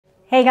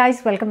Hey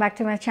guys, welcome back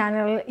to my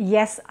channel.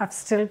 Yes, I've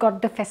still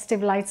got the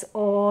festive lights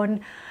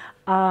on,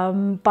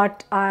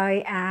 but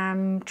I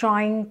am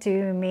trying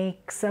to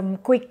make some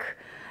quick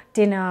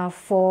dinner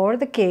for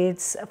the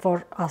kids,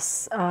 for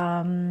us,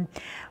 and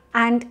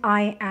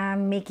I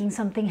am making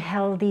something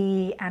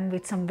healthy and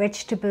with some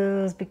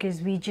vegetables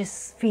because we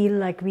just feel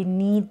like we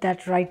need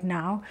that right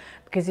now,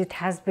 because it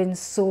has been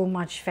so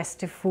much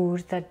festive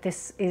food that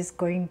this is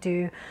going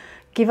to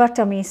give our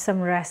tummies some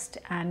rest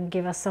and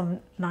give us some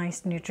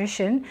nice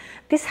nutrition.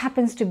 This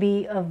happens to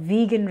be a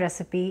vegan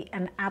recipe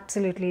and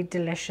absolutely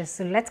delicious.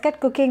 So let's get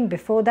cooking.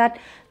 Before that,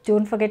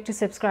 don't forget to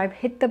subscribe,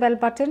 hit the bell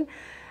button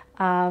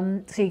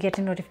so you get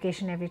a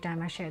notification every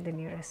time I share the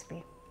new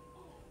recipe.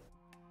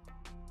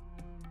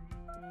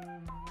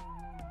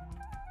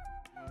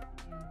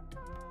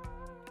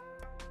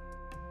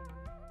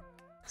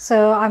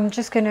 So I'm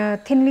just gonna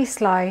thinly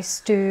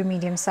slice 2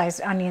 medium-sized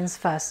onions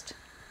first.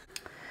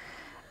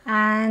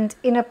 And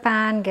in a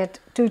pan, get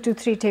 2 to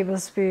 3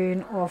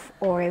 tablespoons of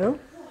oil.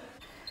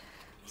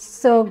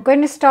 So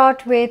going to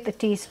start with a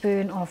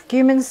teaspoon of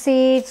cumin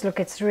seeds. Look,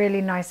 it's really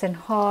nice and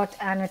hot,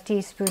 and a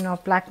teaspoon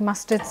of black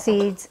mustard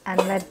seeds, and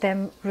let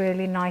them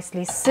really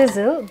nicely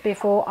sizzle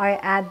before I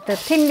add the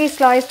thinly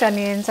sliced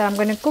onions. I'm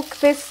going to cook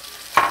this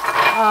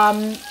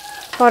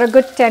for a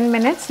good 10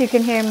 minutes. You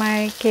can hear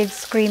my kids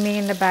screaming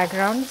in the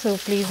background, so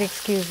please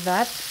excuse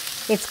that.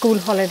 It's school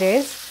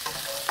holidays.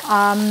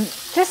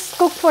 Just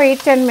cook for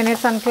 8-10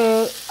 minutes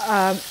until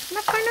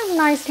kind of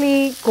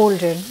nicely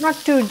golden, not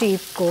too deep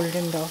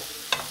golden though.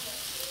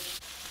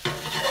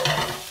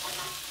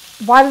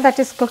 While that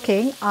is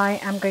cooking, I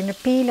am going to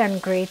peel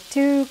and grate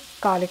 2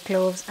 garlic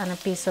cloves and a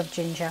piece of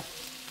ginger.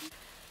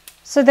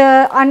 So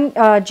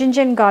the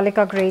ginger and garlic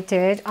are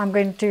grated. I'm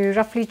going to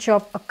roughly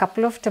chop a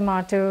couple of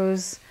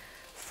tomatoes,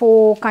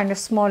 4 kind of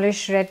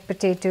smallish red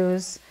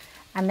potatoes,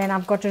 and then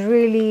I've got a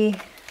really,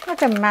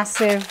 not a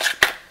massive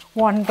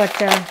one, but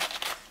a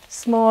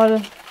small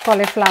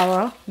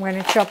cauliflower. I'm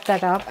going to chop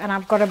that up, and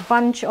I've got a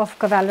bunch of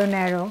cavallo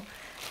nero.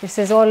 This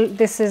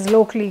is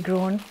locally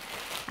grown,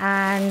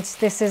 and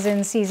this is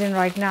in season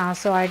right now,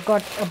 so I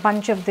got a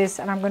bunch of this,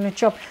 and I'm going to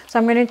chop. So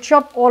I'm going to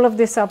chop all of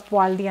this up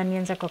while the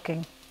onions are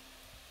cooking.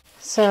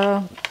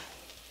 So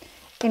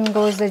in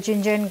goes the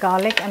ginger and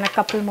garlic, and a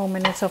couple more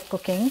minutes of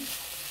cooking.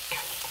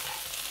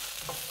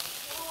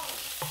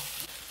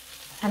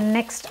 And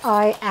next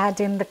I add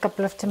in the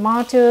couple of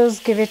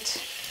tomatoes, give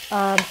it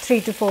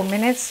 3 to 4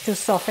 minutes to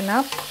soften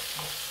up.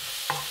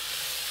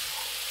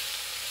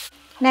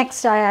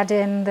 Next I add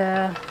in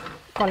the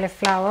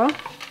cauliflower,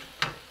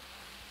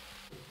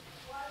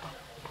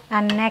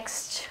 and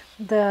next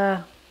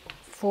the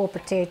 4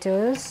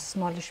 potatoes,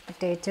 smallish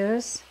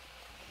potatoes.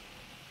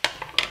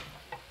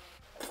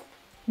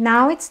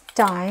 Now it's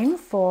time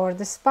for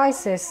the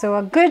spices. So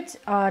a good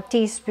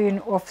teaspoon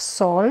of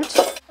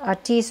salt, a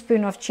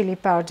teaspoon of chili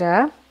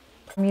powder.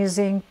 I'm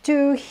using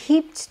 2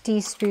 heaped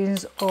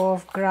teaspoons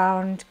of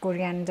ground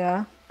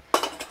coriander,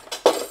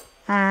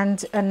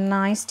 and a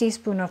nice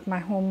teaspoon of my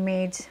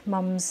homemade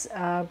mum's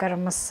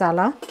garam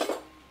masala,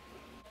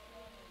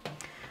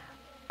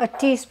 a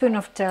teaspoon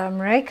of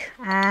turmeric,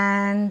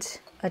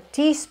 and a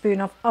teaspoon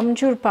of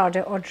amchur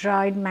powder or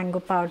dried mango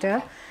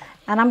powder.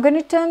 And I'm going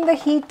to turn the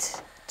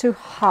heat to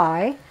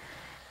high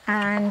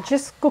and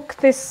just cook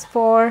this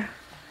for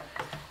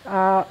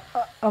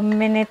a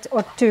minute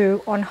or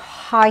 2 on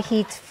high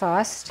heat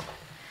first,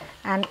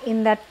 and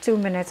in that 2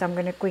 minutes I'm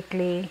going to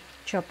quickly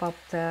chop up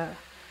the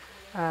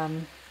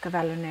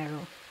cavallo nero.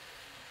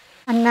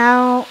 And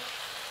now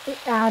we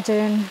add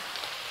in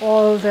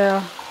all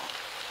the,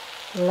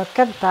 look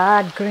at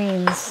that,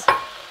 greens.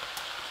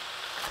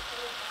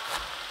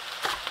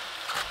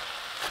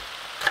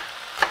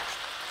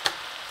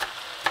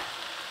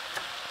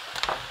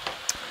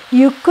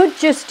 You could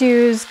just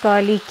use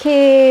curly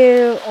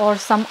kale or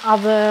some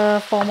other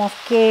form of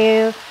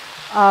kale.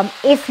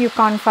 If you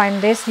can't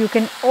find this, you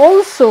can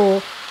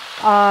also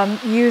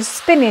use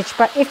spinach.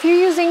 But if you're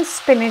using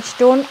spinach,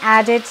 don't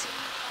add it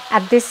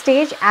at this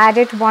stage. Add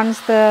it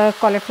once the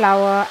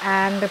cauliflower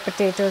and the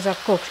potatoes are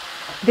cooked.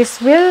 This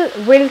will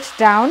wilt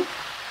down.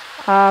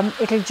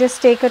 It'll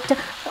just take a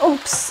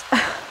oops.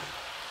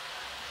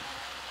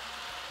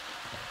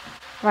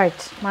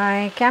 Right,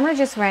 my camera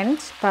just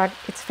went, but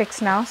it's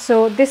fixed now.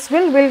 So this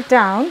will wilt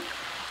down.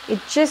 It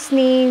just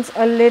needs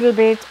a little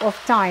bit of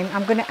time.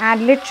 I'm going to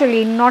add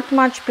literally not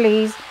much,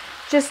 please,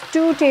 just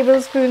 2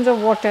 tablespoons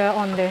of water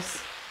on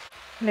this.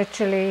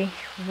 Literally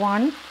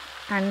 1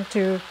 and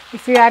 2.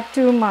 If you add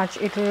too much,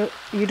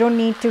 you don't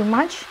need too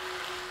much.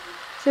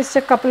 Just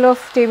a couple of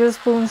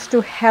tablespoons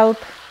to help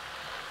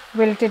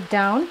wilt it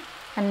down.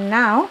 And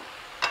now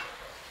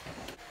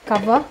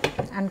cover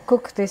and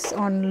cook this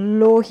on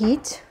low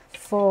heat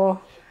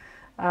for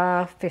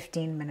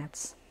 15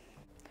 minutes.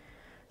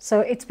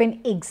 So it's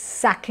been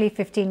exactly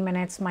 15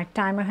 minutes. My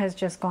timer has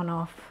just gone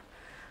off.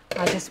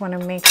 I just want to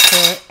make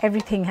sure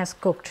everything has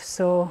cooked.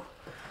 So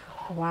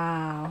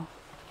wow,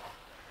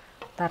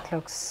 that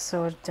looks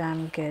so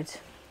damn good.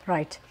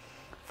 Right,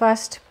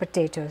 first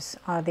potatoes,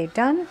 are they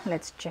done?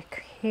 Let's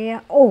check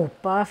here. Oh,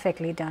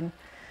 perfectly done.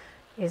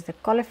 is the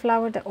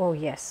cauliflower. Oh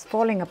yes,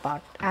 falling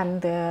apart.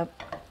 And the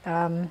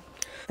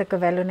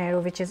cavello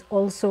nero, which is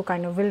also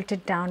kind of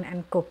wilted down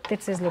and cooked.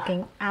 This is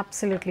looking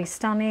absolutely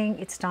stunning.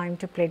 It's time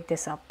to plate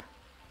this up.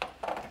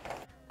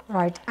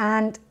 Right,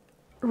 and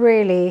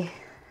really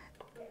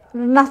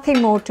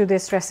nothing more to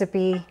this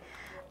recipe.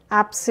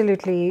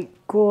 Absolutely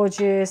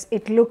gorgeous.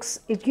 It looks,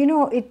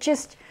 it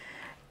just,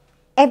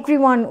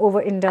 everyone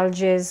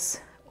overindulges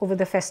over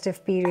the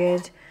festive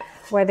period,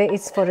 whether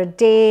it's for a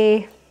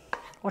day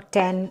or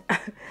 10.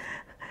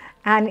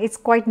 And it's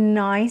quite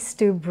nice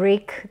to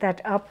break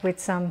that up with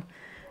some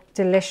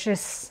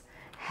delicious,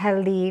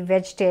 healthy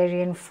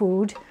vegetarian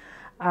food,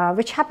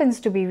 which happens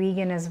to be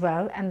vegan as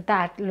well, and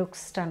that looks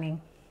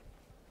stunning.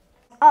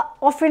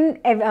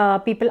 Often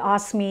people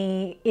ask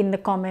me in the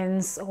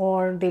comments,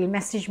 or they'll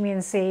message me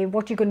and say,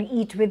 what are you going to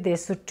eat with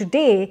this? So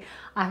today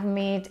I've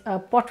made a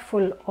pot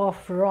full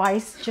of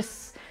rice,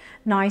 just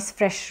nice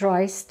fresh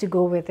rice to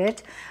go with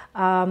it.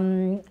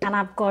 And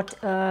I've got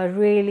a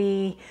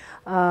really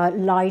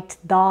light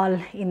dal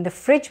in the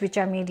fridge, which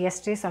I made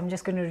yesterday, so I'm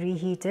just going to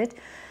reheat it.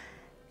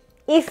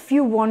 If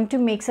you want to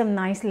make some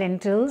nice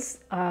lentils,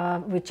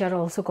 which are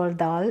also called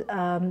dal,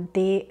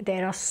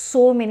 there are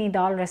so many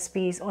dal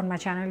recipes on my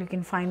channel, you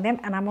can find them.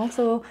 And I'm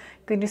also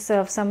going to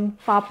serve some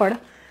papad,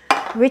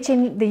 which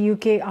in the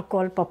UK are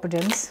called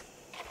papadums,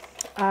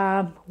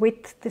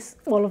 with this,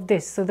 all of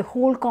this. So the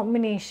whole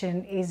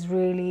combination is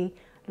really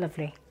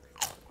lovely.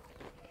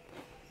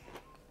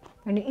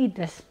 When you eat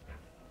this,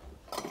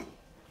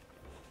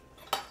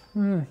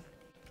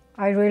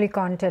 I really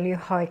can't tell you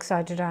how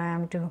excited I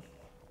am to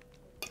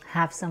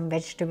have some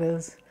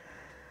vegetables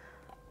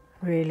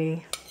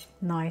really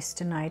nice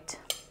tonight.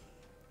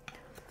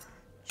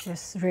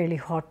 Just really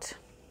hot.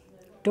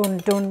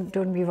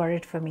 Don't be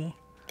worried for me.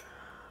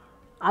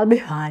 I'll be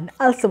fine.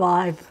 I'll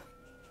survive.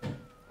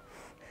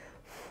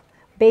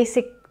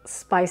 Basic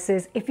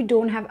spices. If you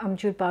don't have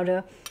amchur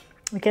powder,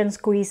 you can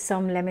squeeze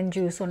some lemon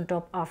juice on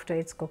top after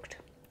it's cooked.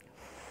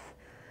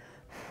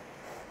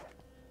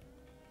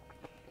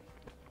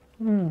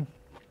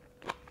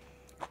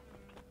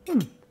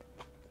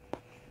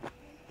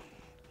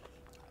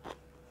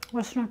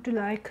 What's not to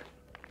like?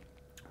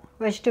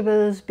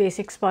 Vegetables,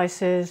 basic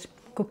spices,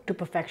 cooked to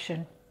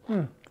perfection.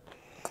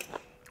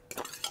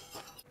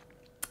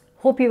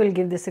 Hope you will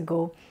give this a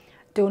go.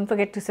 Don't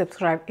forget to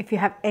subscribe. If you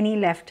have any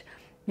left,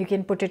 you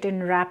can put it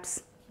in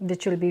wraps,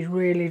 which will be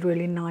really,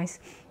 really nice.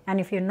 And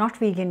if you're not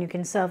vegan, you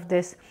can serve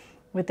this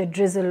with a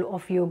drizzle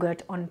of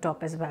yogurt on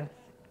top as well.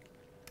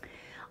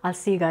 I'll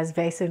see you guys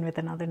very soon with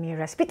another new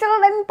recipe.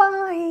 Till then,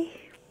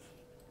 bye!